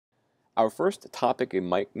Our first topic in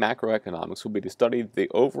macroeconomics will be to study the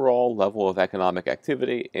overall level of economic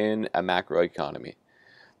activity in a macroeconomy.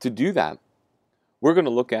 To do that, we're going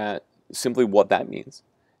to look at simply what that means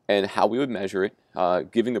and how we would measure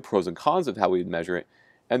it, giving the pros and cons of how we would measure it,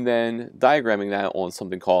 and then diagramming that on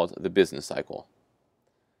something called the business cycle.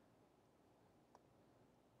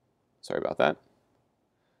 Sorry about that.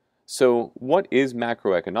 So what is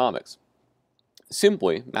macroeconomics?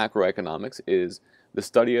 Simply, macroeconomics is the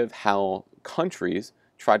study of how countries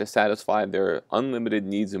try to satisfy their unlimited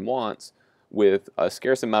needs and wants with a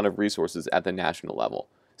scarce amount of resources at the national level,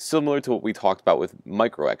 similar to what we talked about with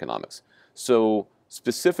microeconomics. So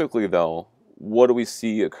specifically though, what do we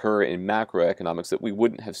see occur in macroeconomics that we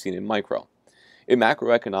wouldn't have seen in micro? In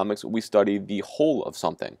macroeconomics, we study the whole of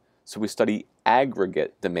something. So we study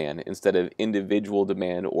aggregate demand instead of individual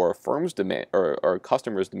demand or a firm's demand or a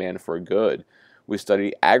customer's demand for a good. We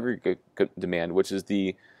study aggregate demand, which is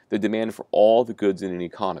the demand for all the goods in an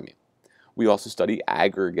economy. We also study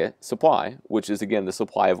aggregate supply, which is again the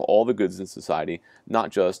supply of all the goods in society,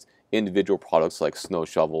 not just individual products like snow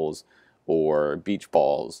shovels or beach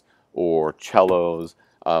balls or cellos.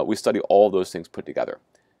 We study all those things put together.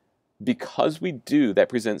 Because we do, that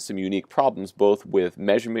presents some unique problems both with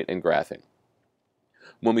measurement and graphing.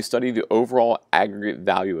 When we study the overall aggregate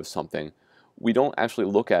value of something, we don't actually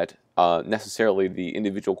look at necessarily the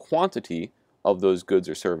individual quantity of those goods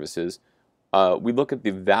or services. We look at the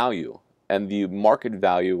value and the market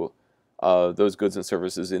value of those goods and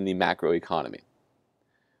services in the macroeconomy.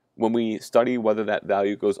 When we study whether that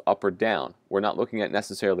value goes up or down, we're not looking at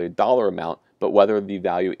necessarily a dollar amount, but whether the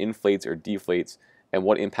value inflates or deflates and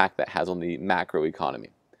what impact that has on the macroeconomy.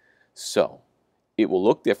 So it will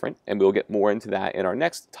look different, and we'll get more into that in our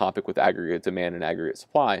next topic with aggregate demand and aggregate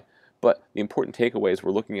supply. But the important takeaway is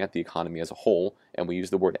we're looking at the economy as a whole, and we use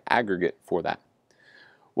the word aggregate for that.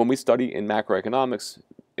 When we study in macroeconomics,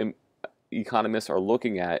 economists are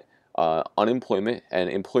looking at unemployment and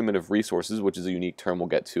employment of resources, which is a unique term we'll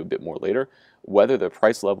get to a bit more later, whether the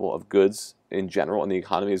price level of goods in general in the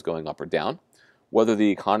economy is going up or down, whether the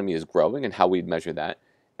economy is growing and how we'd measure that,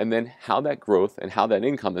 and then how that growth and how that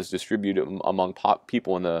income is distributed among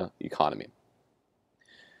people in the economy.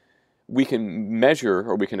 We can measure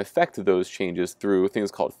or we can affect those changes through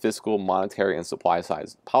things called fiscal, monetary, and supply side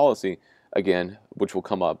policy, again, which will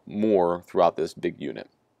come up more throughout this big unit.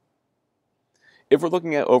 If we're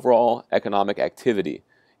looking at overall economic activity,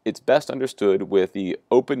 it's best understood with the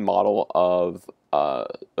open model of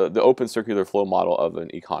the open circular flow model of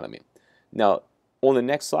an economy. Now, on the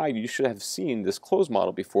next slide, you should have seen this closed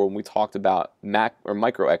model before when we talked about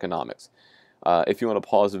microeconomics. If you want to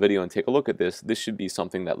pause the video and take a look at this, this should be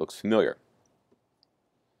something that looks familiar.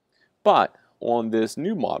 But on this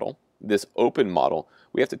new model, this open model,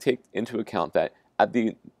 we have to take into account that at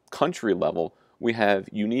the country level, we have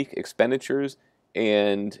unique expenditures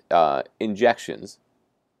and injections.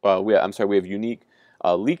 We have unique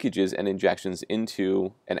leakages and injections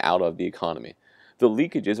into and out of the economy. The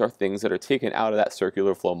leakages are things that are taken out of that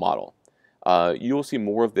circular flow model. You will see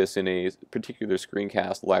more of this in a particular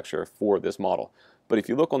screencast lecture for this model. But if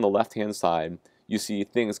you look on the left-hand side, you see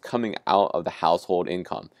things coming out of the household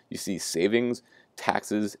income. You see savings,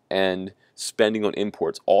 taxes, and spending on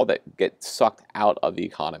imports, all that get sucked out of the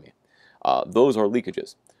economy. Those are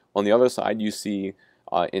leakages. On the other side, you see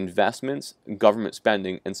investments, government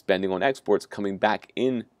spending, and spending on exports coming back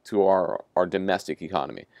into our domestic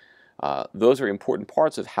economy. Those are important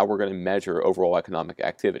parts of how we're going to measure overall economic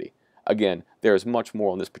activity. Again, there is much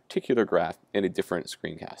more on this particular graph in a different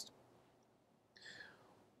screencast.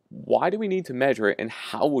 Why do we need to measure it, and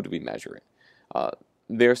how would we measure it?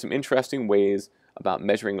 There are some interesting ways about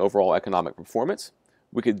measuring overall economic performance.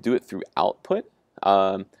 We could do it through output,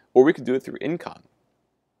 or we could do it through income.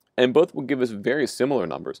 And both will give us very similar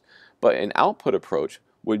numbers, but an output approach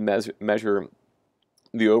would measure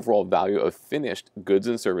the overall value of finished goods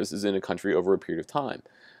and services in a country over a period of time.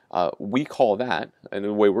 We call that, and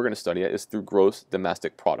the way we're going to study it is through gross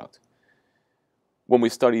domestic product. When we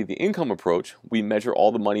study the income approach, we measure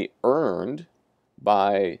all the money earned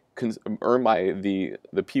by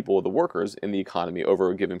the people, the workers in the economy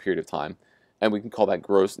over a given period of time, and we can call that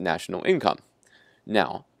gross national income.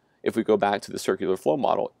 Now, if we go back to the circular flow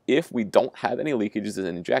model, if we don't have any leakages and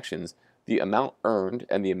injections, the amount earned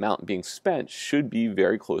and the amount being spent should be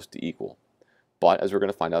very close to equal. But as we're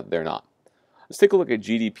going to find out, they're not. Let's take a look at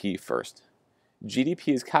GDP first.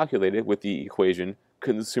 GDP is calculated with the equation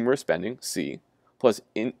consumer spending, C, plus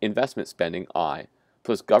investment spending, I,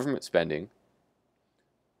 plus government spending,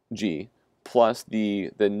 G, plus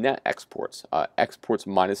the net exports, exports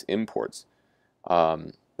minus imports.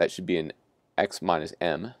 That should be an x minus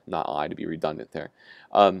m, not I to be redundant there.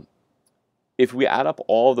 If we add up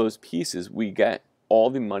all those pieces, we get all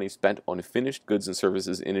the money spent on finished goods and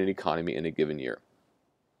services in an economy in a given year.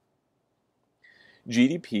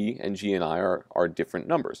 GDP and GNI are different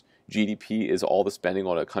numbers. GDP is all the spending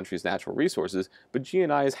on a country's natural resources, but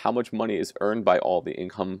GNI is how much money is earned by all the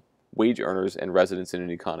income, wage earners, and residents in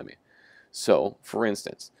an economy. So, for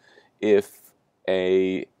instance, if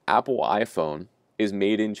an Apple iPhone is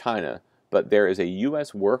made in China, but there is a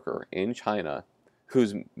US worker in China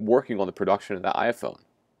who's working on the production of that iPhone,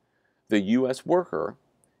 the US worker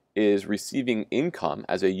is receiving income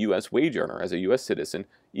as a US wage earner, as a US citizen,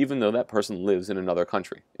 even though that person lives in another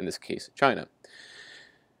country, in this case, China.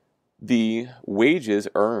 The wages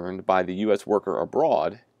earned by the US worker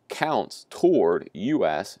abroad counts toward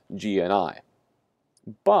US GNI.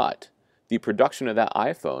 But the production of that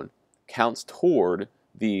iPhone counts toward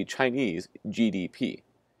the Chinese GDP.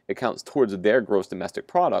 It counts towards their gross domestic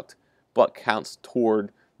product, but counts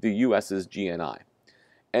toward the US's GNI.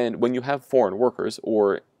 And when you have foreign workers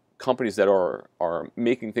or companies that are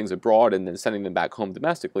making things abroad and then sending them back home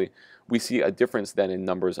domestically, we see a difference then in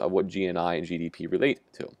numbers of what GNI and GDP relate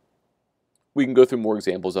to. We can go through more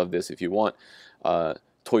examples of this if you want.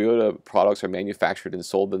 Toyota products are manufactured and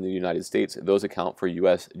sold in the United States. Those account for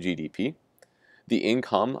US GDP. The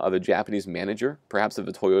income of a Japanese manager, perhaps of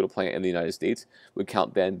a Toyota plant in the United States, would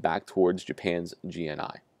count then back towards Japan's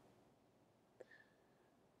GNI.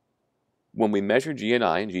 When we measure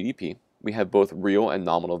GNI and GDP, we have both real and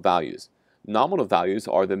nominal values. Nominal values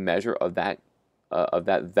are the measure of that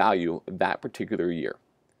value that particular year.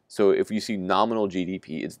 So if you see nominal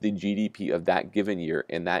GDP, it's the GDP of that given year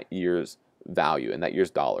in that year's value, in that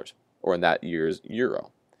year's dollars, or in that year's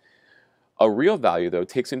euro. A real value, though,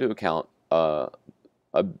 takes into account a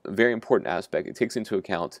very important aspect. It takes into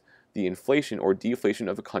account the inflation or deflation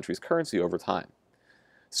of a country's currency over time.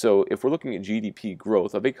 So if we're looking at GDP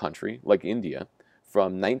growth of a country like India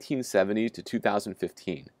from 1970 to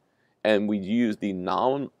 2015, and we use the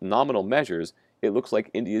nominal measures, it looks like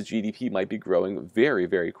India's GDP might be growing very,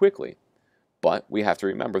 very quickly. But we have to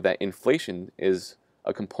remember that inflation is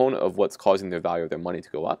a component of what's causing the value of their money to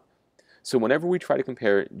go up. So whenever we try to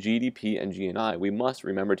compare GDP and GNI, we must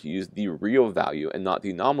remember to use the real value and not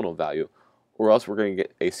the nominal value, or else we're going to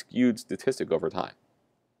get a skewed statistic over time.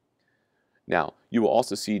 Now, you will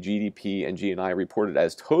also see GDP and GNI reported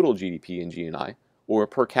as total GDP and GNI, or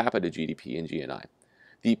per capita GDP and GNI.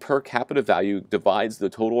 The per capita value divides the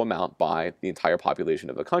total amount by the entire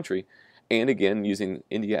population of a country, and again, using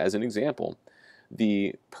India as an example,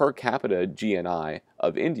 the per capita GNI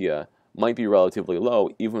of India might be relatively low,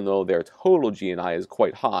 even though their total GNI is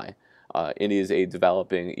quite high. It is a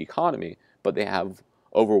developing economy, but they have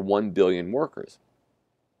over 1 billion workers.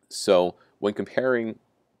 So when comparing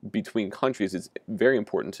between countries, it's very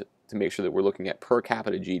important to make sure that we're looking at per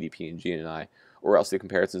capita GDP and GNI, or else the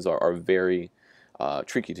comparisons are very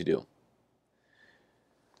tricky to do.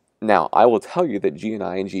 Now, I will tell you that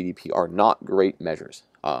GNI and GDP are not great measures.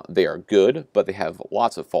 They are good, but they have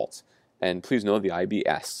lots of faults. And please know the IB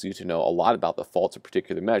asks you to know a lot about the faults of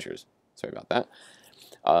particular measures. Sorry about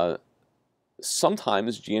that.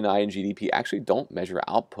 Sometimes GNI and GDP actually don't measure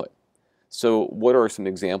output. So what are some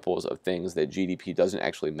examples of things that GDP doesn't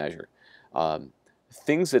actually measure?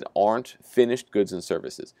 Things that aren't finished goods and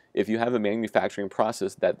services. If you have a manufacturing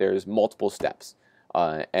process that there's multiple steps,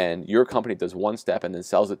 and your company does one step and then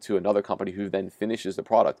sells it to another company who then finishes the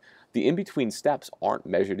product, the in-between steps aren't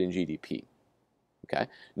measured in GDP. Okay?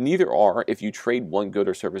 Neither are if you trade one good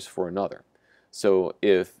or service for another. So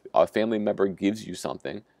if a family member gives you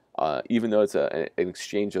something, even though it's an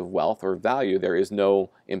exchange of wealth or value, there is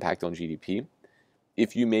no impact on GDP.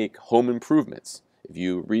 If you make home improvements, if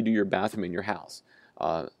you redo your bathroom in your house,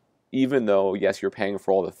 even though, yes, you're paying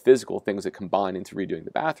for all the physical things that combine into redoing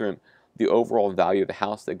the bathroom, the overall value of the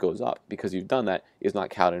house that goes up because you've done that is not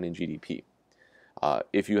counted in GDP.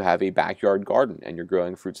 If you have a backyard garden and you're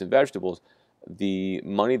growing fruits and vegetables, the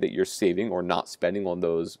money that you're saving or not spending on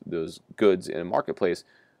those goods in a marketplace,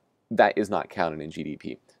 that is not counted in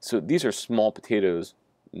GDP. So these are small potatoes,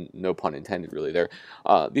 no pun intended really there.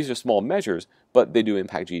 These are small measures, but they do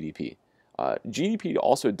impact GDP. GDP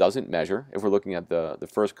also doesn't measure, if we're looking at the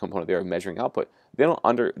first component there of measuring output, they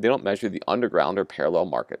don't measure the underground or parallel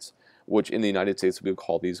markets, which in the United States we would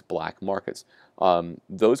call these black markets.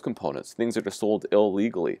 Those components, things that are sold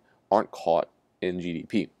illegally, aren't caught in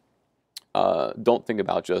GDP. Don't think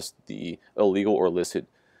about just the illegal or illicit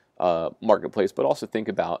marketplace, but also think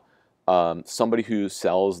about somebody who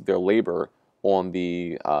sells their labor on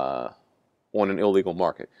an illegal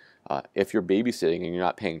market. If you're babysitting and you're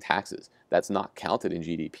not paying taxes, that's not counted in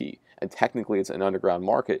GDP. and technically it's an underground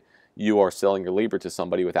market, you are selling your labor to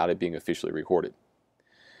somebody without it being officially recorded.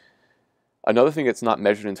 Another thing that's not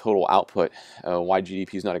measured in total output, why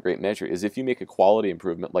GDP is not a great measure, is if you make a quality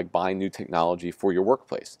improvement like buying new technology for your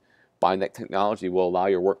workplace. Buying that technology will allow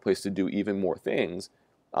your workplace to do even more things,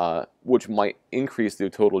 which might increase the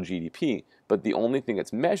total GDP, but the only thing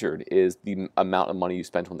that's measured is the amount of money you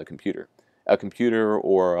spent on the computer. A computer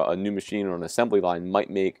or a new machine or an assembly line might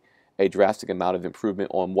make a drastic amount of improvement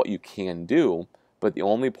on what you can do, but the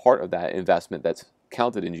only part of that investment that's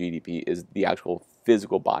counted in GDP is the actual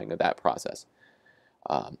physical buying of that process.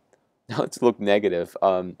 Now let's look negative.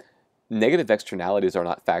 Negative externalities are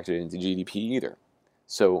not factored into GDP either.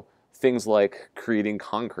 So things like creating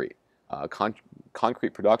concrete.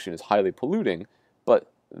 Concrete production is highly polluting,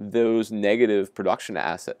 but those negative production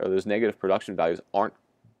those negative production values aren't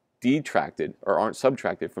detracted or aren't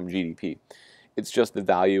subtracted from GDP. It's just the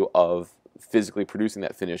value of physically producing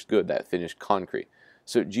that finished good, that finished concrete.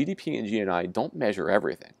 So GDP and GNI don't measure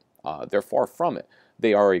everything. They're far from it.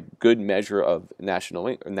 They are a good measure of national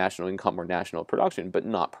income or national production, but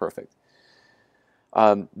not perfect.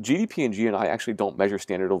 GDP and GNI actually don't measure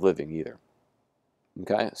standard of living either.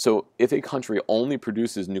 Okay, so if a country only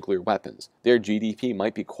produces nuclear weapons, their GDP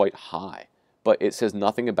might be quite high, but it says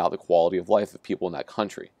nothing about the quality of life of people in that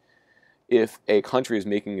country. If a country is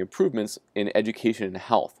making improvements in education and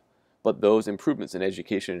health, but those improvements in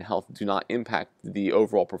education and health do not impact the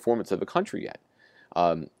overall performance of the country yet,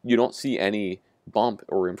 you don't see any bump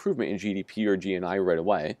or improvement in GDP or GNI right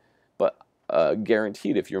away, but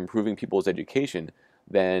guaranteed if you're improving people's education,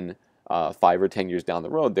 then 5 or 10 years down the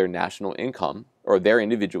road, their national income or their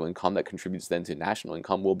individual income that contributes then to national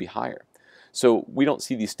income will be higher. So we don't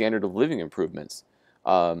see these standard of living improvements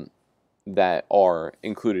that are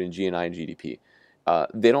included in GNI and GDP.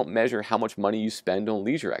 They don't measure how much money you spend on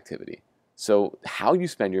leisure activity. So how you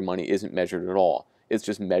spend your money isn't measured at all. It's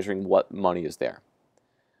just measuring what money is there.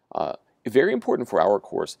 Very important for our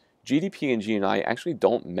course, GDP and GNI actually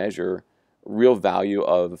don't measure real value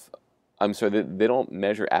of, they don't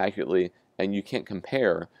measure accurately, and you can't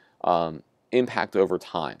compare impact over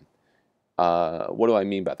time. What do I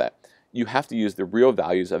mean by that? You have to use the real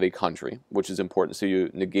values of a country, which is important, so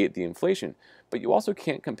you negate the inflation, but you also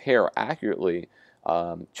can't compare accurately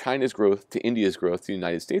China's growth to India's growth to the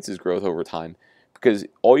United States' growth over time, because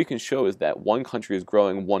all you can show is that one country is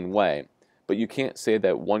growing one way, but you can't say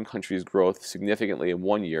that one country's growth significantly in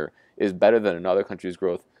one year is better than another country's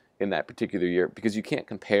growth in that particular year, because you can't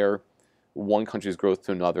compare one country's growth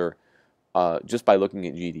to another just by looking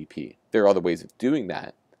at GDP. There are other ways of doing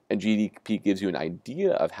that, and GDP gives you an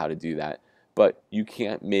idea of how to do that, but you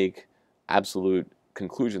can't make absolute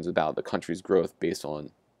conclusions about the country's growth based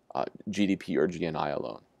on GDP or GNI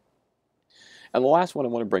alone. And the last one I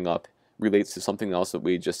want to bring up relates to something else that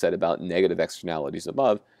we just said about negative externalities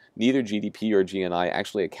above. Neither GDP or GNI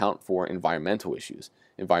actually account for environmental issues,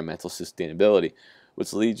 environmental sustainability,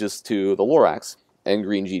 which leads us to the Lorax and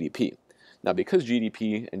green GDP. Now, because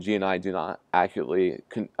GDP and GNI do not accurately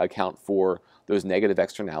account for those negative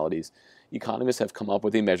externalities, economists have come up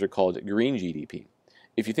with a measure called green GDP.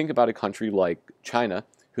 If you think about a country like China,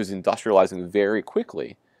 who's industrializing very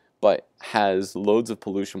quickly, but has loads of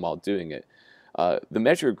pollution while doing it, the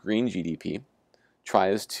measure of green GDP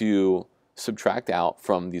tries to subtract out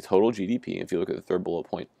from the total GDP, if you look at the third bullet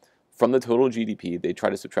point, from the total GDP, they try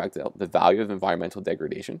to subtract out the value of environmental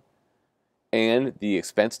degradation and the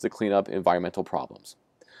expense to clean up environmental problems.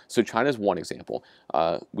 So China's one example.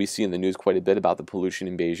 We see in the news quite a bit about the pollution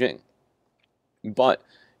in Beijing. But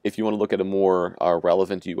if you want to look at a more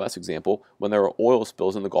relevant US example, when there are oil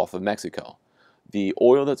spills in the Gulf of Mexico, the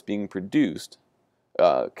oil that's being produced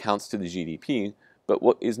counts to the GDP, but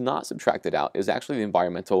what is not subtracted out is actually the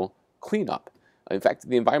environmental cleanup. In fact,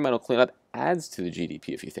 the environmental cleanup adds to the GDP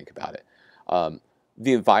if you think about it.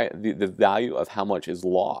 The value of how much is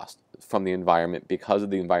lost from the environment because of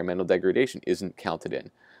the environmental degradation isn't counted in.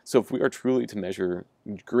 So if we are truly to measure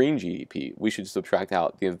green GDP, we should subtract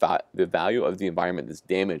out the value of the environment that's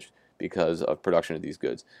damaged because of production of these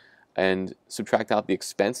goods, and subtract out the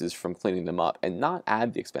expenses from cleaning them up, and not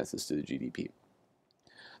add the expenses to the GDP.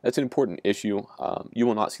 That's an important issue. You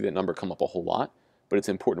will not see that number come up a whole lot, but it's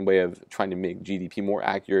an important way of trying to make GDP more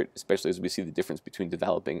accurate, especially as we see the difference between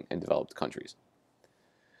developing and developed countries.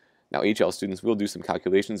 Now, HL students will do some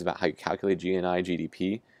calculations about how you calculate GNI,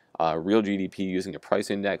 GDP, real GDP using a price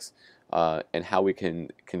index, and how we can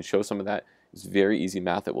show some of that. It's very easy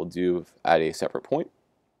math that we'll do at a separate point.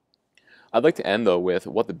 I'd like to end, though, with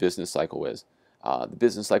what the business cycle is. The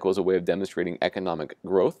business cycle is a way of demonstrating economic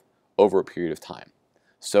growth over a period of time.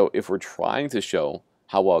 So if we're trying to show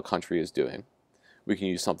how well a country is doing, we can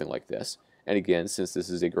use something like this. And again, since this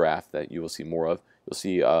is a graph that you will see more of, you'll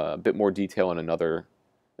see a bit more detail in another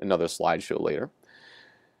slideshow later.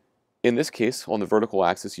 In this case, on the vertical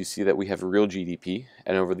axis, you see that we have real GDP,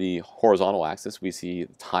 and over the horizontal axis, we see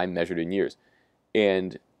time measured in years.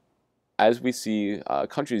 And as we see,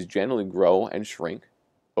 countries generally grow and shrink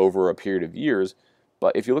over a period of years,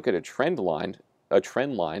 but if you look at a trend line,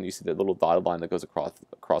 you see that little dotted line that goes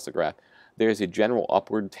across the graph, there's a general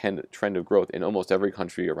upward trend of growth in almost every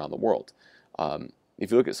country around the world. If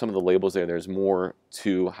you look at some of the labels there, there's more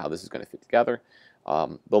to how this is going to fit together.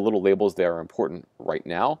 The little labels there are important right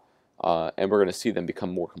now, and we're going to see them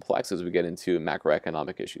become more complex as we get into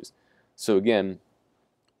macroeconomic issues. So again,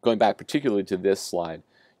 going back particularly to this slide,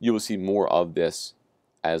 you will see more of this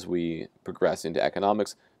as we progress into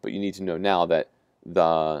economics, but you need to know now that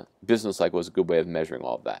the business cycle is a good way of measuring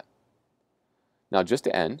all of that. Now, just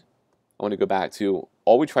to end, I want to go back to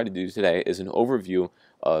all we tried to do today is an overview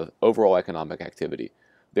of overall economic activity.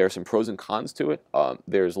 There are some pros and cons to it.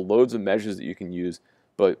 There's loads of measures that you can use,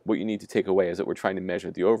 but what you need to take away is that we're trying to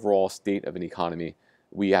measure the overall state of an economy.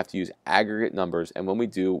 We have to use aggregate numbers, and when we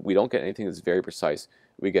do, we don't get anything that's very precise.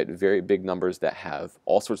 We get very big numbers that have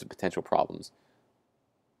all sorts of potential problems.